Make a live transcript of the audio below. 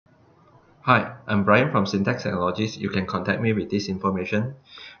Hi, I'm Brian from Syntax Technologies. You can contact me with this information.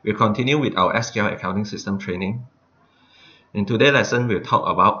 We'll continue with our SQL accounting system training. In today's lesson, we'll talk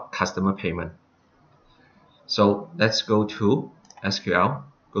about customer payment. So let's go to SQL,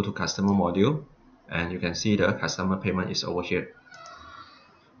 go to customer module, and you can see the customer payment is over here.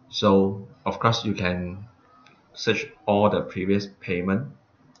 So of course, you can search all the previous payment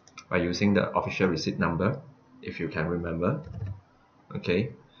by using the official receipt number, if you can remember.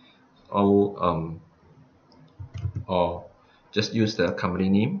 Okay, or just use the company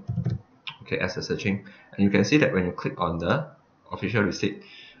name, okay, as a searching, and you can see that when you click on the official receipt,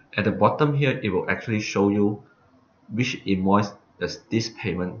 at the bottom here it will actually show you which invoice does this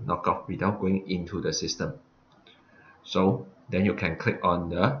payment knock off without going into the system. So then you can click on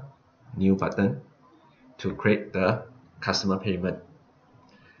the new button to create the customer payment.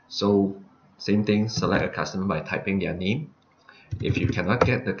 So same thing, select a customer by typing their name. If you cannot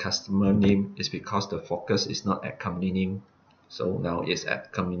get the customer name, it's because the focus is not at company name, so now it's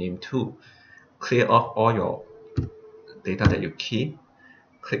at company name too. Clear off all your data that you key.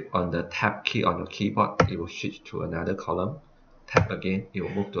 Click on the tab key on your keyboard, it will switch to another column. Tap again, it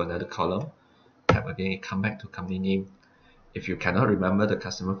will move to another column. Tap again, it come back to company name. If you cannot remember the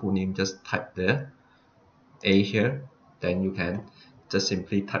customer full name, just type the A here, then you can just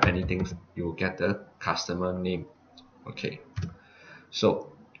simply type anything, you will get the customer name. Okay,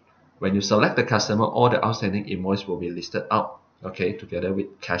 so when you select the customer, all the outstanding invoice will be listed out, okay, together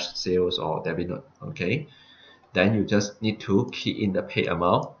with cash sales or debit note. Okay, then you just need to key in the pay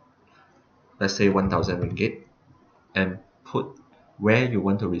amount, let's say 1000 ringgit, and put where you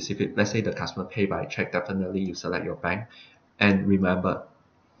want to receive it. Let's say the customer pay by check, definitely you select your bank. And remember,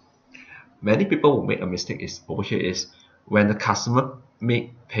 many people will make a mistake is over here is when the customer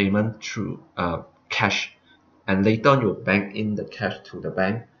make payment through cash, and later on you bank in the cash to the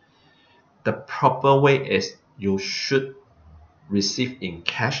bank. The proper way is you should receive in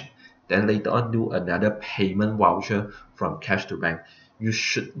cash, then later on do another payment voucher from cash to bank. You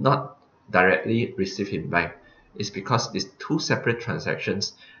should not directly receive in bank. It's because it's two separate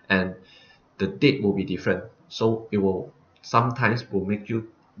transactions and the date will be different, so it will sometimes will make you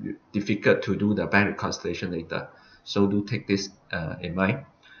difficult to do the bank reconciliation later. So do take this in mind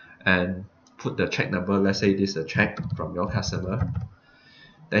and put the check number. Let's say this is a check from your customer,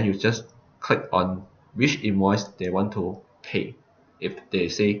 then you just click on which invoice they want to pay. If they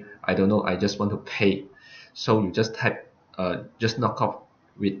say, I don't know, I just want to pay, so you just type just knock off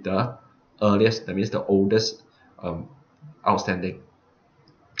with the earliest, that means the oldest outstanding.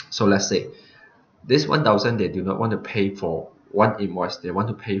 So let's say this 1000 they do not want to pay for one invoice, they want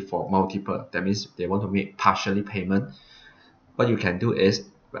to pay for multiple, that means they want to make partially payment. What you can do is,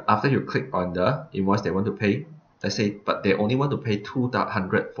 after you click on the invoice they want to pay, let's say, but they only want to pay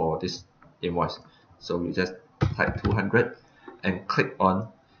 200 for this invoice, so you just type 200 and click on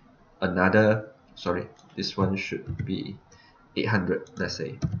another, sorry, this one should be 800, let's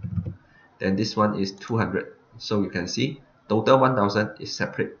say, then this one is 200. So you can see total 1000 is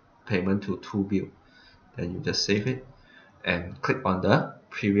separate payment to two bill. Then you just save it and click on the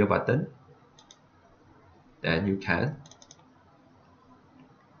preview button, then you can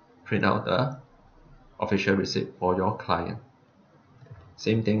print out the official receipt for your client.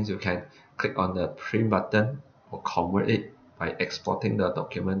 Same things, you can click on the print button or convert it by exporting the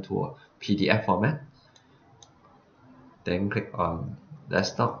document to a PDF format. Then click on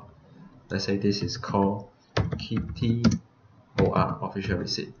desktop. Let's say this is called Kitty OR official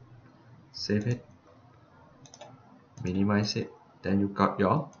receipt. Save it, minimize it, then you got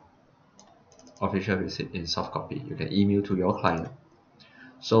your official receipt in soft copy. You can email to your client.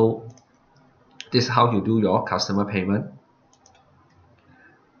 So this is how you do your customer payment.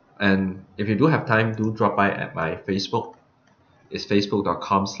 And if you do have time, do drop by at my Facebook. It's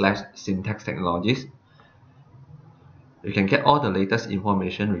facebook.com/syntaxtechnologies. You can get all the latest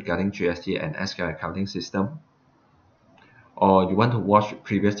information regarding GST and SQL accounting system. Or you want to watch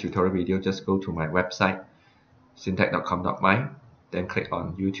previous tutorial video, just go to my website syntax.com.my, then click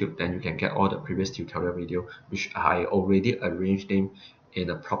on YouTube, then you can get all the previous tutorial video which I already arranged them in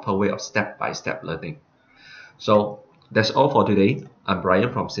a proper way of step-by-step learning. So that's all for today. I'm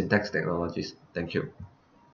Brian from Syntax Technologies. Thank you.